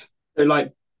Tourists.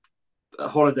 like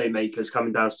holiday makers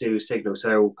coming down to do signal, so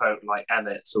they're all kind of like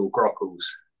Emmets or Grockles.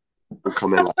 Will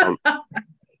come in like that.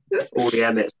 All the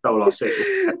Emmets stole our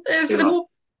signal. So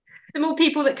the more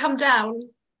people that come down,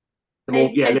 The more,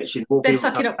 literally, the more they're people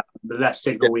sucking come up. down, the less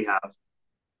signal we have.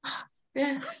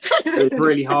 Yeah. It's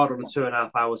really hard on a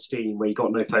 2.5 hour steam where you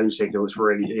got no phone signal. It's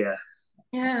really,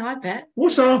 Yeah, I bet.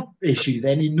 What's our issue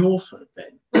then in Norfolk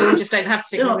then? Well, we just don't have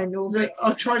signal in Norfolk.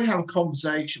 I tried to have a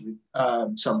conversation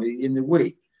with somebody in the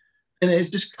week, and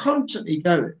it's just constantly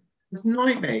going. It's a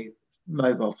nightmare.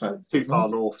 Mobile phones. too far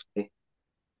north.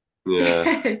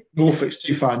 Yeah. Norfolk's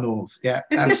too far north. Yeah,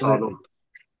 absolutely.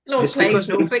 North Wales,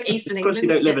 Norfolk, Eastern Because England.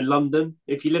 we don't live in London.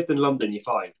 If you lived in London, you're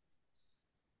fine.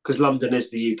 Because London is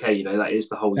the UK, that is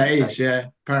the whole That UK. is, yeah,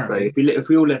 So apparently. if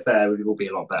we all live there, we will be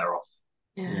a lot better off.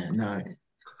 Yeah, no.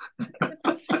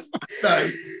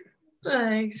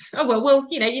 No. Oh well,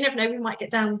 you never know. We might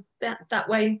get down that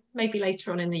way maybe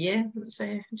later on in the year. So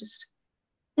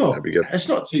Well, That'd be good. it's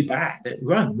not too bad. That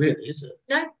run, really, is it?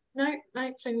 No.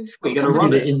 So we've But got you're going to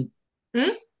run it. In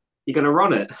You're going to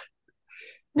run it.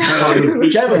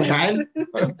 Gemma can.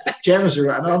 Gemma's a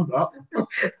run. I'm not.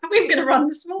 We were going to run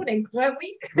this morning, weren't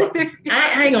we?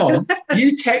 Hang on.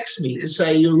 You text me to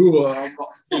say I'm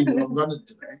not feeling I'm running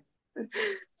today.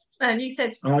 And you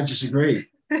said. And I disagree.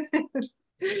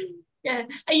 Yeah.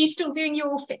 Are you still doing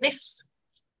your fitness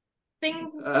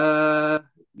thing? Yeah,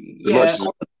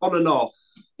 on and off.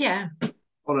 Yeah.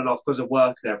 On and off because of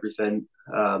work and everything.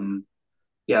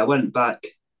 I went back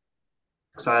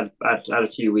because I had a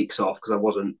few weeks off because I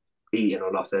wasn't eating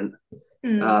or nothing.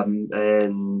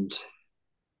 And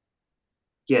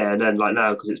then like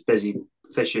now because it's busy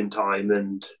fishing time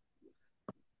and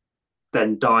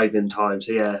then diving time.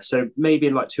 So maybe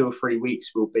in like 2 or 3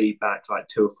 weeks we'll be back like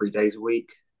 2 or 3 days a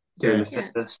week doing the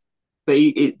fitness. But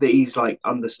he's like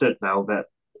understood now that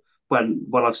when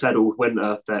I've said all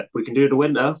winter that we can do the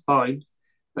winter, fine.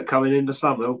 But coming into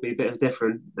summer will be a bit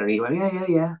different. Then he went,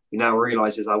 yeah. He now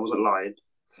realises I wasn't lying.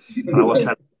 And I was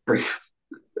telling the truth.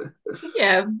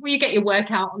 Yeah, well, you get your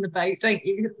workout on the boat, don't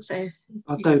you? So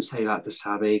don't say that to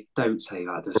Sammy. Don't say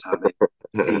that to Sammy.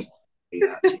 Please do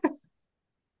that.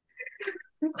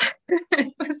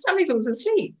 Sammy's always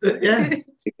asleep. Yeah.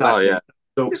 Exactly. Oh, yeah.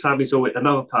 So Sammy's always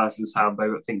another person,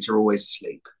 Sambo, that thinks you're always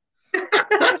asleep.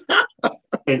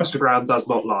 Instagram does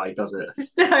not lie, does it?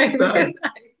 No.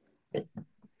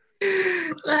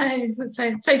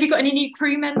 So have you got any new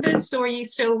crew members, or are you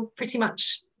still pretty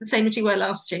much the same as you were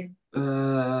last year?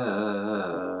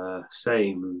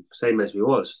 Same as we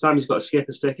was. Sammy's got a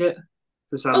skipper's ticket.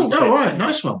 All right,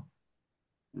 nice one.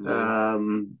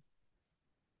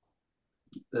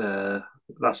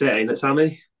 That's it, ain't it,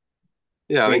 Sammy?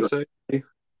 Yeah, I think so.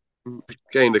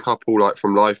 Gained a couple like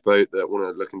from Lifeboat that want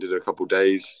to look into do a couple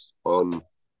days on.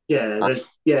 Yeah,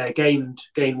 gained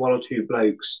 1 or 2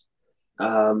 blokes,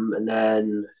 and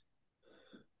then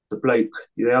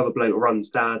the other bloke who runs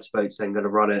Dad's boat's then going to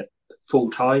run it full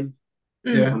time.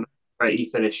 Yeah, he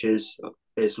finishes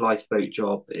his lifeboat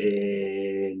job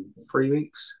in 3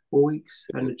 weeks, 4 weeks,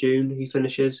 end of June. He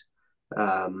finishes,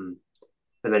 and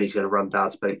then he's going to run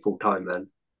Dad's boat full time. Then,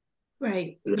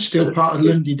 right? Still part of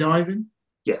Lundy diving.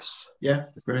 Yes. Yeah,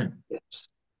 brilliant. Yes.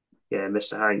 Yeah,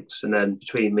 Mr. Hanks, and then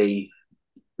between me,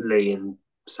 Lee, and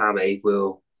Sammy,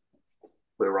 we'll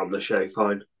run the show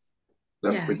fine.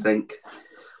 We think.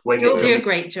 You'll do a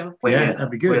great job. That'd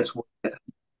be good.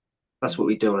 That's what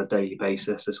we do on a daily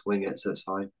basis. Just wing it, so it's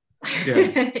fine.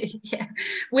 Yeah,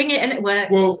 wing it and it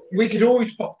works. Well, we could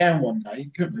always pop down one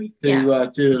day, couldn't we? To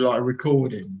do like a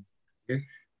recording.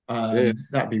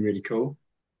 That'd be really cool.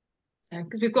 Yeah,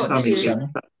 because we've got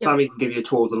Sammy can give you a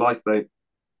tour of the lifeboat.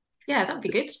 Yeah, that'd be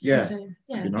good. Yeah, so,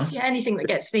 that'd be nice. Yeah, anything that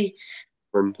gets the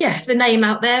name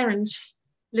out there and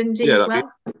Lundy as well.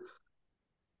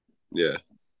 Yeah.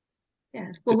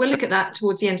 Well, we'll look at that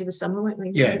towards the end of the summer, won't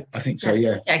we? Yeah, I think so.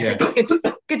 Yeah. It's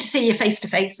good to see you face to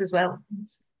face as well.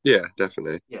 Yeah,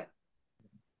 definitely. Yeah.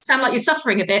 Sound like you're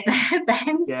suffering a bit there,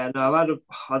 Ben. Yeah, no,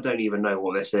 I don't even know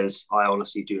what this is. I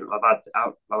honestly do. I've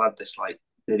had this like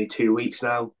nearly 2 weeks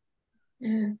now.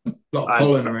 Yeah. A lot of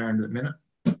pollen around at the minute.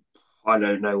 I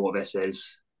don't know what this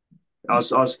is. I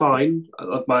was fine.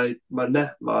 My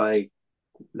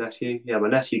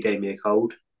nephew gave me a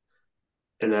cold,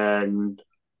 and then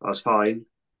I was fine.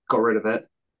 Got rid of it.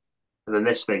 And then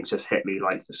this thing's just hit me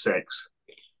like for 6.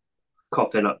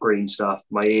 Coughing up green stuff.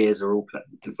 My ears are all,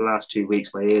 for the last 2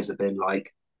 weeks, my ears have been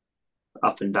like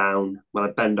up and down. When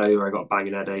I bend over, I got a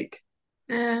banging headache.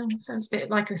 Sounds a bit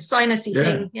like a sinusy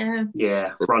thing. Yeah.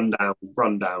 Yeah, run down.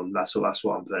 That's what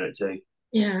I'm putting it to.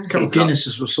 Yeah. A couple of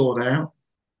Guinnesses will sort out.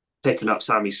 Picking up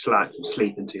Sammy's slack from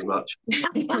sleeping too much.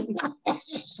 You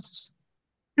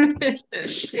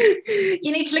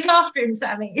need to look after him,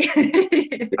 Sammy. Sammy,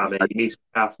 you need to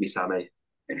look after me, Sammy.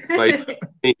 Wait,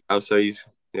 so he's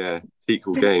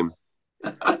sequel game.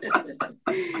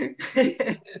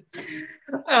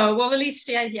 Oh well, at least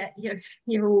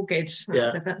you're all good.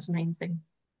 Yeah. That's the main thing.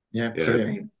 Yeah,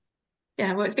 brilliant.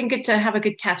 Yeah, well, it's been good to have a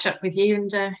good catch up with you,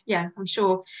 and I'm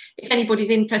sure if anybody's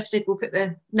interested, we'll put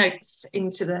the notes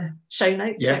into the show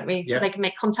notes, won't we? So they can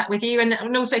make contact with you, and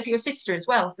also for your sister as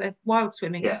well for wild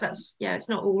swimming. Because that's it's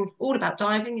not all about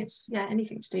diving. It's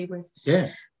anything to do with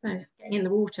getting in the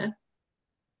water.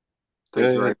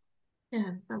 Thank you.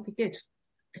 Yeah, that'll be good.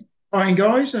 Fine,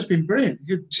 guys, that's been brilliant.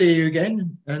 Good to see you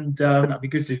again, and that'd be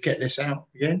good to get this out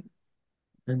again,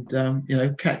 and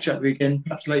catch up again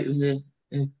perhaps later in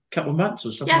a couple of months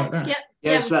or something like that.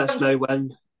 Just let us know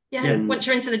when. Once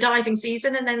you're into the diving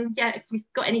season, and then if we've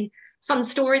got any fun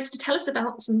stories to tell us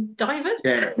about some divers.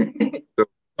 Yeah.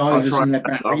 I'll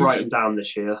write them down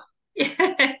this year.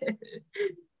 Yeah.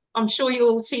 I'm sure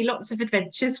you'll see lots of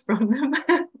adventures from them.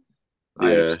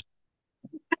 Yeah.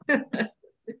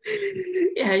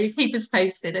 Yeah, you keep us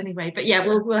posted anyway. But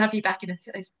we'll have you back in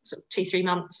sort of 2-3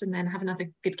 months, and then have another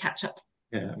good catch up.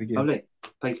 Yeah, that'd be good. Lovely.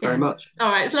 Thank you very much.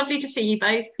 All right, it's lovely to see you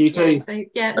both. You too. So,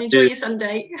 enjoy your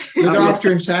Sunday. Look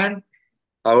after him, Sam.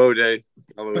 I will do.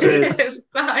 Cheers.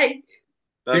 Bye.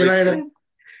 See you later.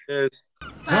 Cheers.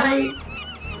 Bye.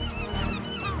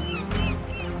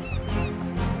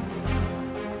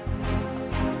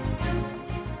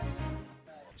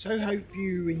 So hope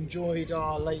you enjoyed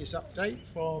our latest update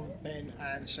from Ben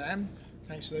and Sam.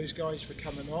 Thanks to those guys for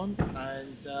coming on,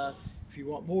 and if you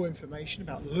want more information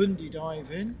about Lundy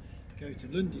diving, go to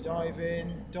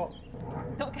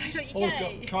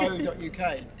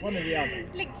lundydive.co.uk, one or the other.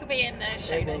 Links will be in the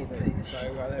show notes.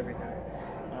 So there we go.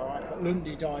 All right, but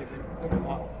Lundy diving, look them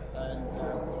up, and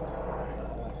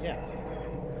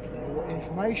for more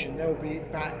information, they'll be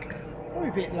back probably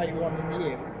a bit later on in the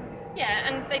year, won't they? Yeah,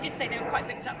 and they did say they were quite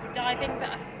booked up with diving,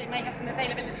 but they may have some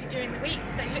availability during the week,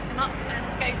 so look them up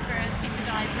and go for a super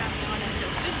dive around the island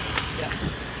of Lundy.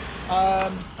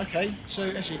 Okay, so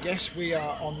as you guess, we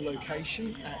are on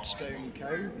location at Stoney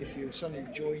Cove. If you've suddenly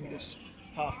joined us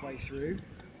halfway through,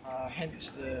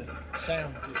 hence the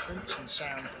sound difference and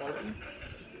sound quality.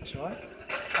 That's right.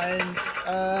 And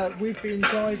we've been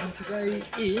diving today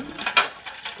in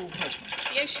full head.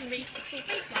 The ocean reef with full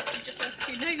face mask. You just lost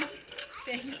your nose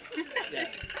thing.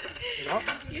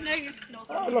 Your nose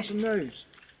nozzle. Oh, I lost a nose.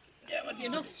 Yeah, on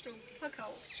your nostril plug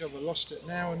hole. So we lost it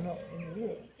now and not in the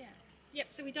water. Yeah. Yep,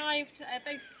 so we dived,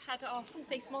 both had our full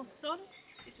face masks on.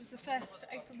 This was the first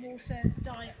open water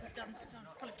dive we've done since our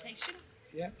qualification.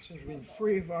 Yeah, since we've been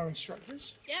 3 of our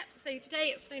instructors. Yeah, so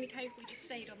today at Stoney Cove we just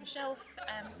stayed on the shelf,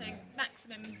 so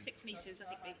maximum 6 metres I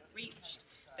think we reached,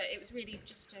 but it was really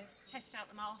just to test out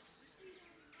the masks,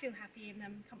 feel happy in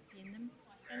them, comfy in them,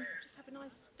 and just have a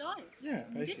nice dive. Yeah,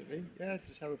 basically,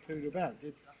 just have a poodle about.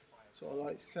 Did sort of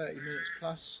like 30 minutes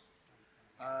plus,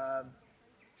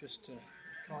 just to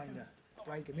kind of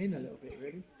break them in a little bit,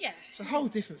 really. Yeah. It's a whole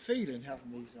different feeling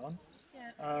having these on.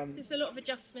 Yeah. There's a lot of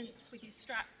adjustments with your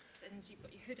straps, and you've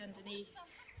got your hood underneath,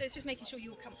 so it's just making sure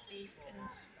you're comfy, and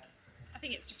I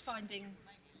think it's just finding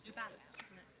your balance,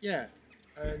 isn't it? Yeah,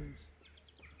 and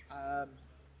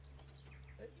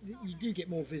you do get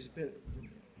more visibility, don't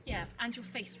you? Yeah, and your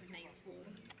face remains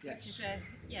warm. Yes. Which is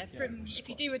if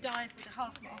you do a dive with a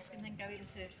half mask and then go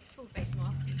into full face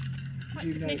mask, it's quite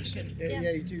significant.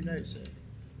 Yeah, you do notice it.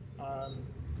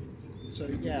 So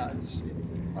yeah,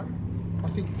 I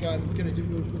think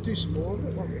we'll do some more of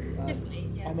it, won't we? Definitely.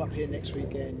 Yeah. I'm up here next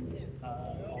weekend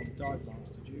on dive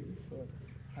master duty for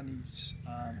Honey's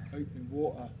open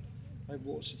water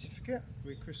certificate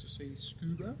with Crystal Sea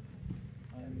Scuba.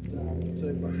 And so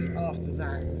I think after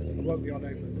that, we won't be on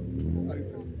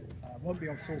won't be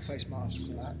on full face mask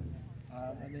for that,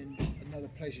 and then another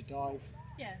pleasure dive.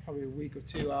 Yeah. Probably a week or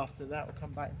 2 after that, we'll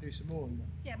come back and do some more.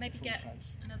 Maybe get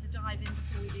another dive in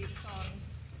before we do the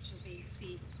farms, which will be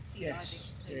sea diving.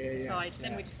 So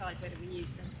then we decide whether we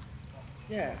use them.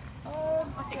 Yeah.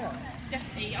 I think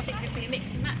definitely. I think it'll be a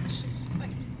mix and match.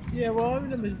 Yeah. Well, I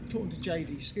remember talking to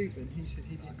JD Scuba, and he said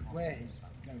he didn't wear his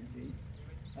going deep,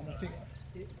 and I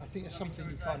think it's something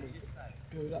you kind of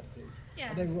build up to.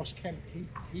 Yeah. I know Ross Kemp, he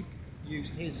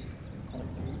used his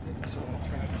quite deep, sort of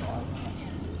 25.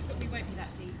 But we won't be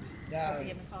that deep. No, Probably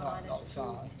in the Farne Islands not the at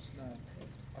all. farms, no.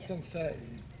 I've done 30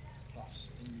 plus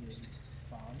in the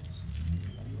farms.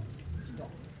 It's not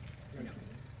very good.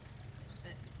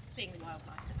 But it's seeing the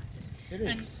wildlife that matters. It is.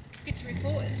 And it's good to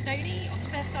report at Stoney on the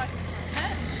first dive we saw a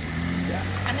perch,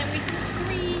 Yeah. and then we saw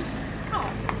 3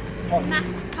 carp.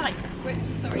 Pike.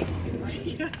 Sorry.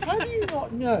 How do you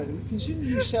not know, considering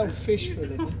you sell fish for a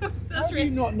living, how do you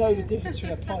not know the difference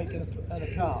between a pike and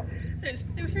a carp? So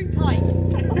there were 3 pike.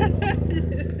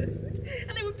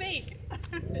 And they were big.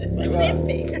 They were this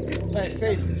big. They're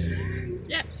fins.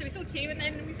 Yeah, so we saw 2 and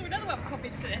then we saw another one pop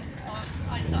into our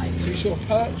eyesight. So you saw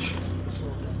perch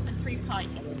And 3 pike.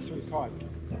 and then 3 pike.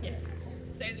 Yes.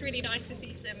 So it's really nice to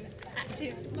see some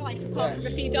active life apart from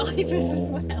Yes. a few divers as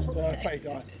well. Well, So,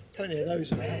 plenty of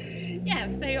those about.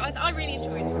 yeah, so I really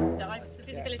enjoyed the dives. The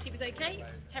visibility was okay,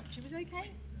 temperature was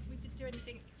okay. We didn't do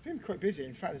anything. It's been quite busy.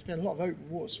 In fact, there's been a lot of open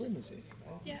water swimmers here.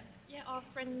 Yeah, our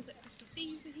friends at Crystal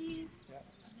Seas are here. Yeah. And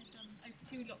they've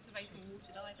done lots of open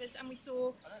water divers, and we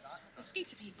saw the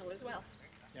scooter people as well.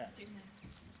 Yeah. Doing their,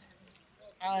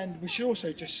 And we should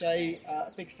also just say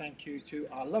a big thank you to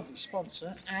our lovely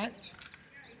sponsor at.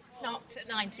 Knocked at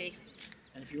 90.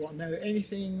 And if you want to know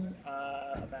anything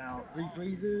about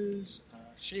rebreathers,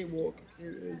 shear water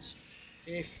computers,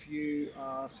 if you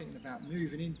are thinking about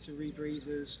moving into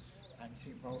rebreathers and you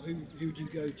think, well, who do you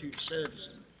go to service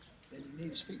them? Then you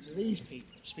need to speak to these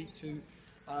people.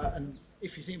 And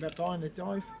if you think about buying a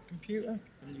dive computer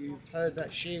and you've heard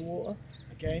about shear water,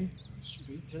 again,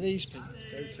 speak to these people.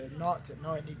 Go to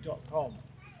knocked@90.com, all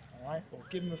right, or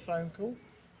give them a phone call.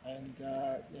 And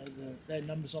their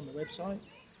number's on the website.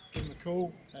 Give them a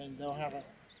call, and they'll have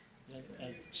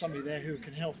somebody there who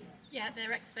can help you. Yeah,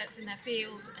 they're experts in their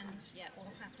field, and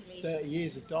all happily. 30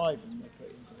 years of diving they put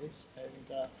into this, and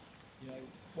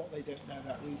what they don't know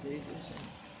about rebreathers and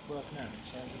working out.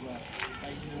 So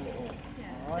they know it all.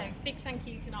 Yeah. All right? So big thank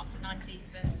you to Knocked at 90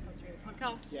 for sponsoring the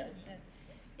podcast. Yeah. And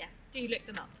do look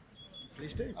them up.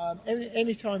 Please do.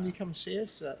 Any time you come see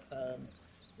us,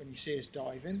 when you see us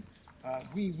diving,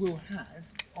 we will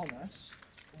have on us,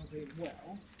 all being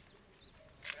well.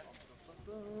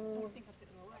 I think I put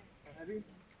them away. Have you?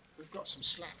 We've got some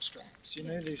slap straps,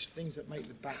 those things that make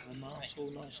the back of the mask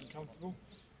all nice and comfortable.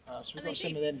 So we've got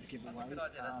some of them to give away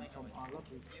from our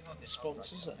lovely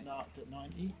sponsors at Knocked at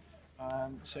 90.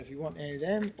 So if you want any of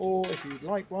them, or if you'd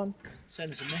like one,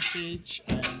 send us a message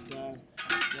and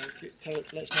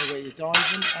let us know where you're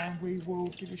diving, and we will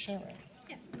give you a shout out.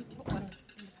 Yeah, we'll put one in the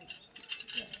post.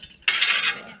 Yeah.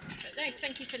 But no,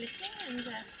 thank you for listening, and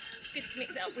it's good to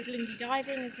mix it up with Lundy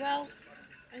diving as well.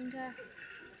 And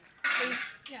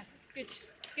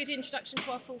good introduction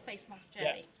to our full face mask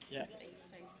journey. Yeah.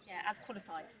 So as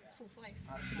qualified, full face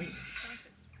Absolutely. mask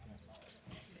divers.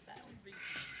 Just put that on.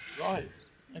 Right.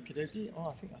 Okie dokie. Oh,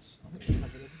 I think that's covered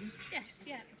everything. Yes,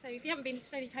 yeah. So if you haven't been to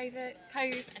Stoney Cove and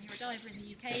you're a diver in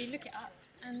the UK, look it up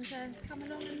and come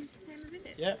along and pay them a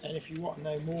visit. Yeah, and if you want to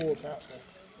know more about the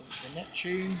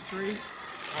Neptune 3,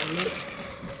 have a look,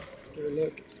 do a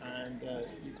look, and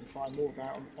you can find more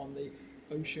about them on the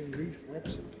Ocean Reef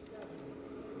website.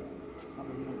 Have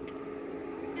a look.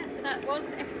 Yeah, so that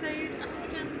was episode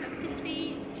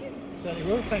 152. Certainly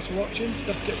will. Thanks for watching.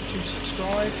 Don't forget to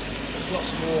subscribe. There's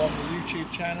lots more on the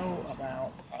YouTube channel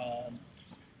about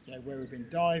where we've been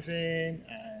diving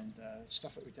and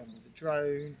stuff that we've done with the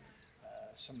drone,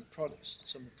 some of the product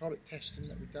testing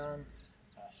that we've done,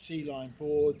 sea line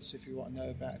boards. If you want to know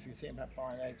about, if you're thinking about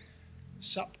buying a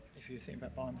SUP, if you're thinking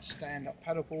about buying a stand-up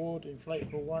paddleboard,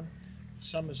 inflatable one,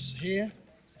 summer's here.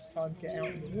 It's time to get out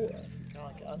in the water if you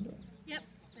can't get under it. Yep.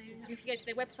 So if you go to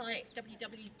their website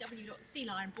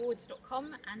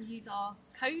www.sealineboards.com and use our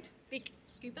code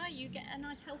BIGSCUBA, you get a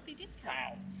nice healthy discount.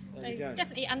 Wow. There So you go.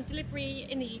 definitely, and delivery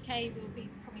in the UK will be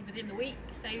probably within the week.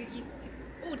 So you can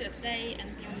order today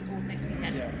and be on your board next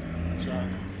weekend. Yeah. So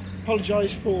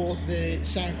apologise for the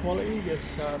sound quality.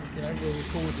 Because we're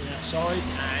recording outside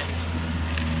and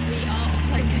We are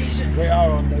on location. we are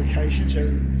on location. So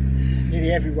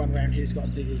nearly everyone around here's got a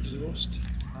big exhaust.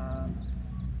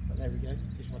 But there we go.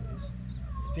 Is what it is.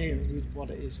 Dealing with what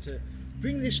it is to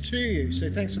bring this to you. So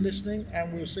thanks for listening,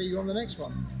 and we'll see you on the next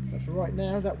one. But for right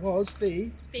now, that was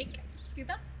the Big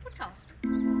Scuba Podcast.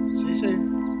 See you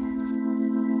soon.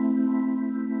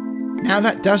 Now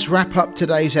that does wrap up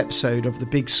today's episode of the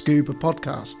Big Scuba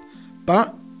Podcast.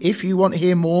 But if you want to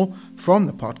hear more from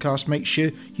the podcast, make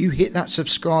sure you hit that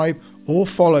subscribe or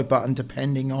follow button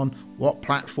depending on what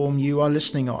platform you are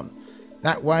listening on.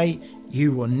 That way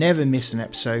you will never miss an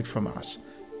episode from us.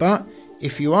 But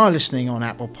If you are listening on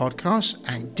Apple Podcasts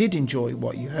and did enjoy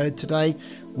what you heard today,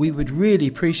 we would really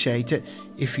appreciate it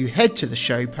if you head to the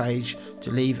show page to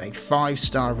leave a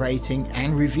 5-star rating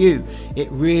and review. It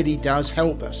really does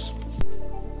help us.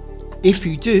 If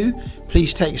you do,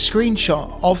 please take a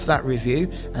screenshot of that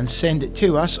review and send it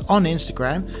to us on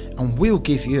Instagram, and we'll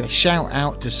give you a shout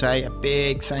out to say a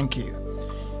big thank you.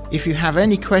 If you have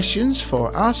any questions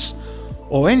for us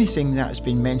or anything that has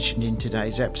been mentioned in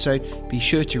today's episode, be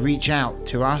sure to reach out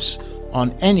to us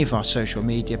on any of our social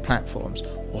media platforms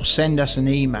or send us an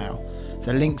email.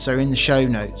 The links are in the show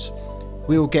notes.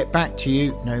 We will get back to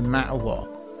you no matter what.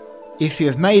 If you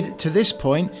have made it to this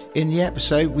point in the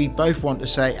episode, we both want to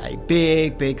say a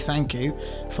big thank you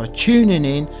for tuning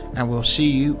in, and we'll see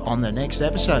you on the next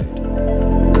episode.